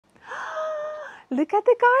Look at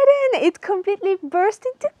the garden! It completely burst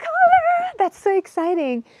into color! That's so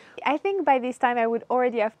exciting! I think by this time I would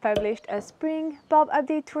already have published a spring bulb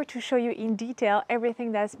update tour to show you in detail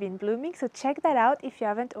everything that's been blooming, so check that out if you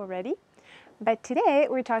haven't already. But today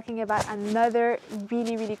we're talking about another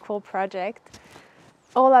really cool project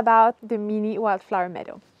all about the mini wildflower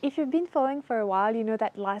meadow. If you've been following for a while, you know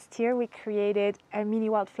that last year we created a mini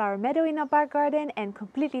wildflower meadow in our back garden and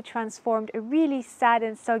completely transformed a really sad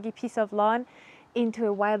and soggy piece of lawn into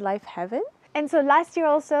a wildlife heaven. And so last year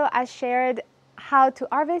also I shared how to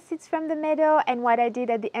harvest seeds from the meadow and what I did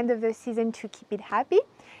at the end of the season to keep it happy.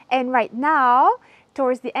 And right now,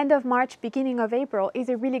 towards the end of March, beginning of April, is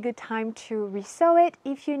a really good time to resow it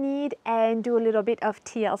if you need and do a little bit of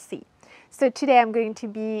TLC. So today I'm going to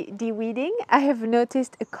be deweeding. I have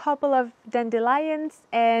noticed a couple of dandelions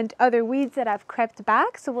and other weeds that have crept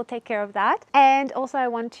back, so we'll take care of that. And also I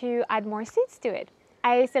want to add more seeds to it.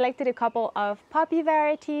 I selected a couple of poppy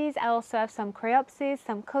varieties. I also have some coreopsis,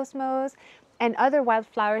 some cosmos, and other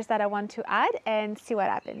wildflowers that I want to add and see what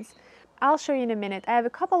happens. I'll show you in a minute. I have a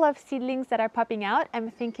couple of seedlings that are popping out. I'm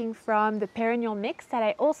thinking from the perennial mix that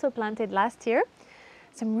I also planted last year.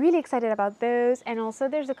 So I'm really excited about those. And also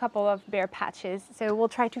there's a couple of bare patches. So we'll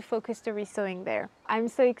try to focus the resowing there. I'm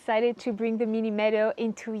so excited to bring the mini meadow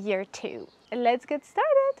into year 2. Let's get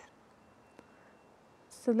started.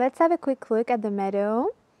 So let's have a quick look at the meadow.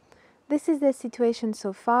 This is the situation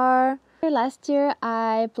so far. Last year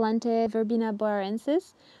I planted Verbena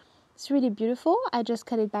boarensis. It's really beautiful. I just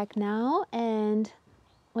cut it back now and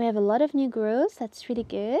we have a lot of new growth. That's really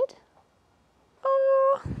good.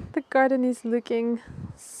 Oh, the garden is looking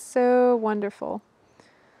so wonderful.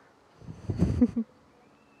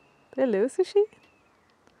 Hello, Sushi.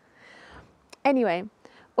 Anyway,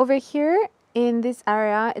 over here in this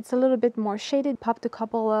area, it's a little bit more shaded. Popped a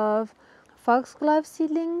couple of foxglove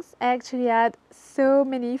seedlings. I actually had so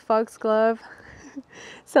many foxglove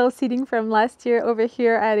self-seeding from last year. Over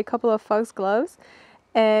here I had a couple of foxgloves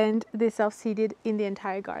and they self-seeded in the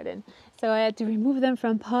entire garden. So I had to remove them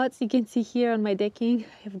from pots. You can see here on my decking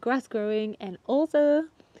I have grass growing and also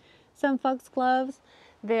some foxgloves.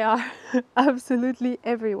 They are absolutely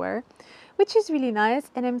everywhere, which is really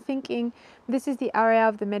nice. And I'm thinking this is the area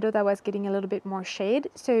of the meadow that was getting a little bit more shade,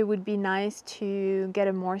 so it would be nice to get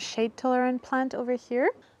a more shade tolerant plant over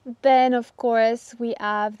here. Then of course we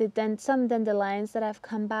have some dandelions that have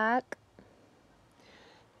come back.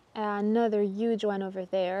 Another huge one over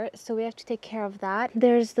there, so we have to take care of that.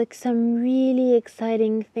 There's like some really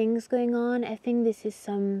exciting things going on. I think this is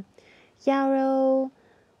some yarrow.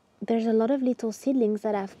 There's a lot of little seedlings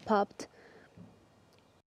that have popped.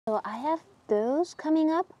 So I have those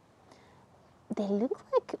coming up. They look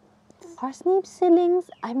like parsnip seedlings.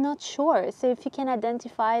 I'm not sure, so if you can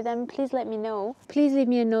identify them, please let me know. Please leave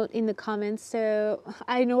me a note in the comments so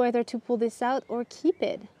I know whether to pull this out or keep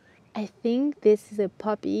it. I think this is a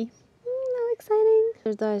poppy. How exciting.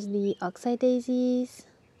 There's the oxeye daisies.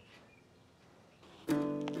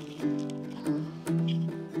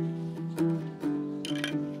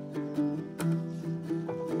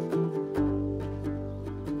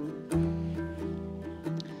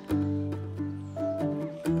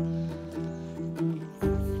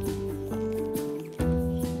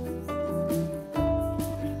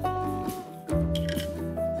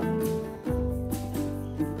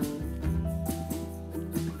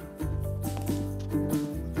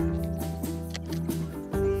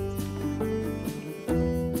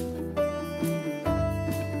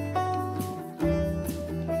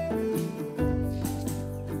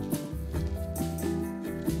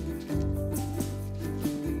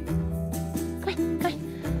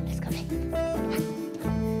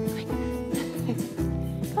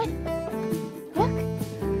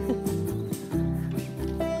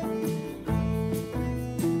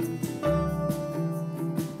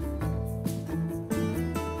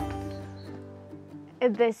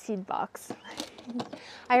 The seed box.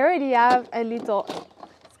 I already have a little,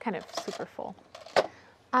 it's kind of super full.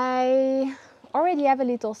 I already have a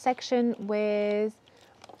little section with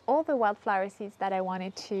all the wildflower seeds that I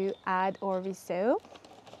wanted to add or resow.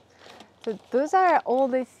 So those are all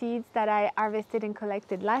the seeds that I harvested and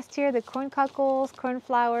collected last year. The corn cockles,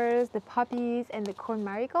 cornflowers, the poppies, and the corn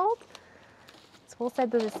marigold. So we'll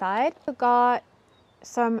set those aside. I got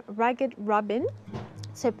some ragged robin.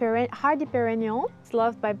 It's a hardy perennial. It's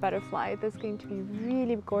loved by butterflies. That's going to be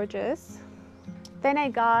really gorgeous. Then I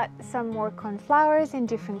got some more cornflowers in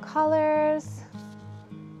different colors.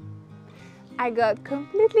 I got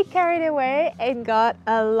completely carried away and got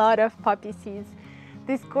a lot of poppy seeds.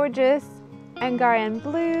 This gorgeous Hungarian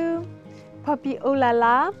blue, poppy oh la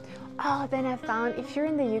la. Oh, then I found, if you're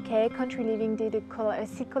in the UK, Country Living did a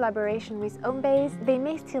seed collaboration with Homebase. They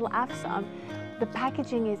may still have some. The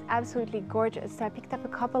packaging is absolutely gorgeous, so I picked up a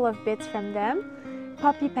couple of bits from them.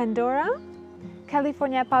 Poppy Pandora,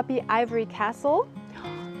 California Poppy Ivory Castle.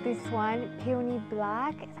 This one, Peony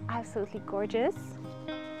Black, is absolutely gorgeous.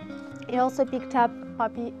 I also picked up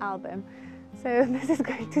Poppy Album. So this is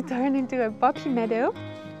going to turn into a poppy meadow.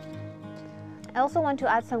 I also want to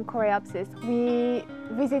add some coreopsis. We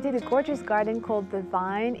visited a gorgeous garden called The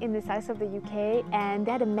Vine in the south of the UK, and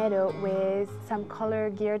they had a meadow with some color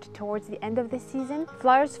geared towards the end of the season.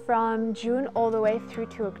 Flowers from June all the way through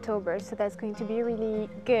to October, so that's going to be really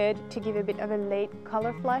good to give a bit of a late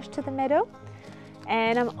color flash to the meadow.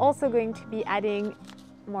 And I'm also going to be adding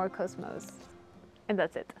more cosmos, and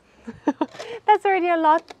that's it. That's already a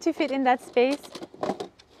lot to fit in that space.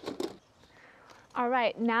 All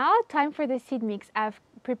right, now time for the seed mix. I've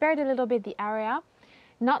prepared a little bit the area,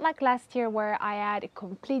 not like last year where I had a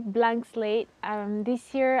complete blank slate.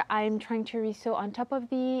 This year I'm trying to resow on top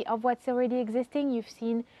of what's already existing. You've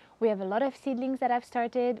seen we have a lot of seedlings that I've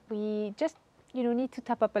started. We just need to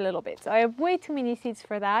top up a little bit. So I have way too many seeds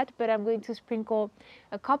for that, but I'm going to sprinkle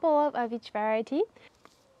a couple of each variety.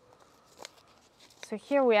 So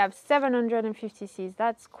here we have 750 seeds.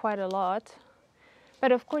 That's quite a lot.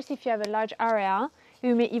 But of course, if you have a large area,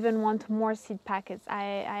 you may even want more seed packets.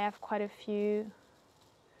 I have quite a few,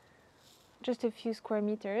 just a few square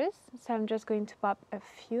meters. So I'm just going to pop a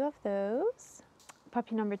few of those.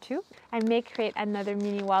 Poppy number 2. I may create another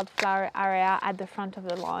mini wildflower area at the front of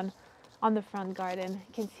the lawn, on the front garden.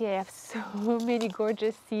 You can see I have so many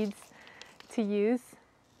gorgeous seeds to use.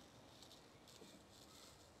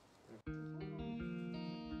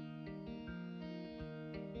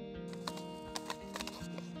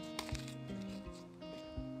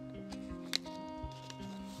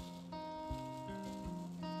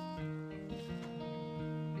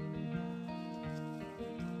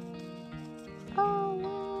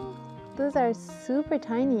 Those are super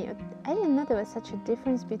tiny. I didn't know there was such a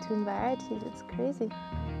difference between varieties. It's crazy.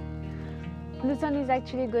 This one is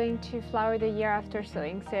actually going to flower the year after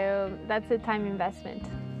sowing, so that's a time investment.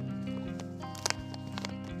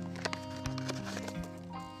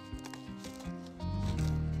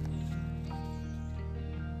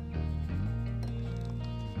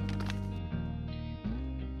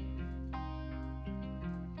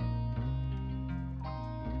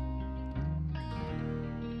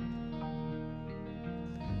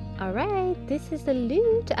 Alright, this is the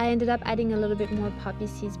loot. I ended up adding a little bit more poppy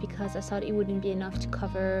seeds because I thought it wouldn't be enough to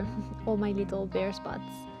cover all my little bare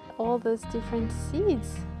spots. All those different seeds.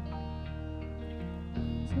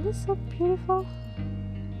 Isn't this so beautiful?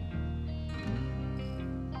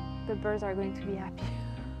 The birds are going to be happy.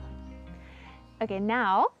 Okay,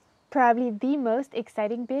 now, probably the most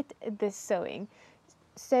exciting bit, the sowing.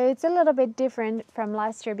 So it's a little bit different from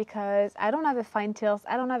last year because I don't have a fine tilt,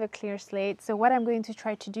 I don't have a clear slate. So what I'm going to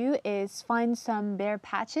try to do is find some bare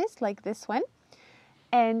patches like this one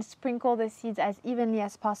and sprinkle the seeds as evenly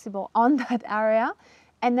as possible on that area.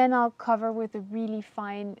 And then I'll cover with a really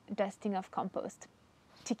fine dusting of compost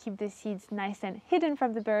to keep the seeds nice and hidden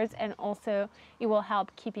from the birds, and also it will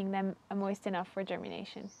help keeping them moist enough for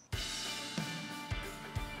germination.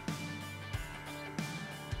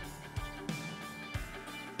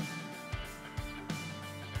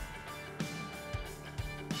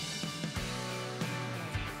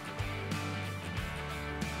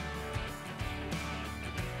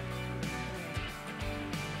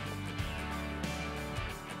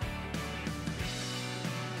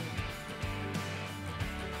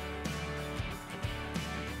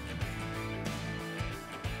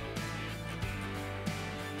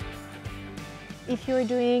 If you're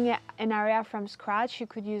doing an area from scratch, you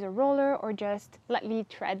could use a roller or just lightly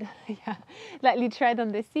tread, lightly tread on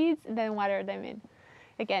the seeds and then water them in,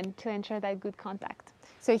 again, to ensure that good contact.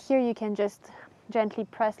 So here you can just gently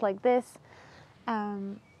press like this.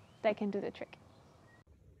 That can do the trick.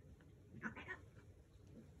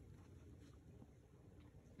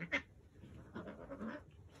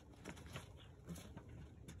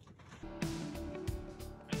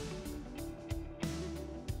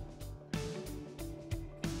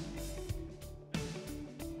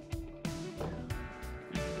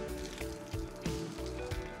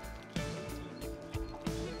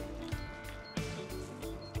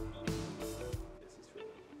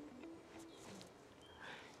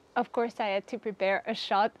 Of course, I had to prepare a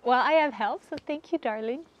shot. Well, I have help, so thank you,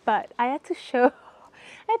 darling. But I had to show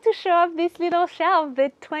off this little shelf,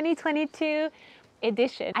 the 2022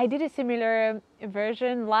 edition. I did a similar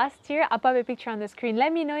version last year. I'll pop a picture on the screen.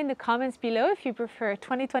 Let me know in the comments below if you prefer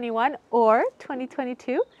 2021 or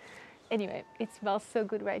 2022. Anyway, it smells so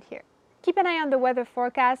good right here. Keep an eye on the weather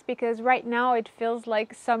forecast because right now it feels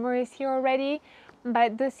like summer is here already,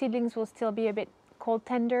 but the seedlings will still be a bit cold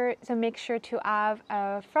tender, so make sure to have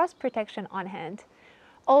frost protection on hand.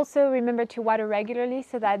 Also remember to water regularly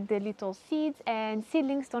so that the little seeds and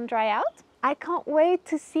seedlings don't dry out. I can't wait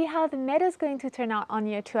to see how the meadow is going to turn out on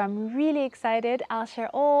year 2. I'm really excited. I'll share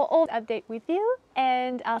all the update with you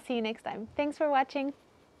and I'll see you next time. Thanks for watching.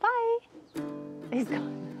 Bye. He's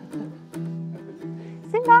gone.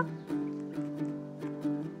 Simba.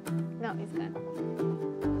 No, he's gone.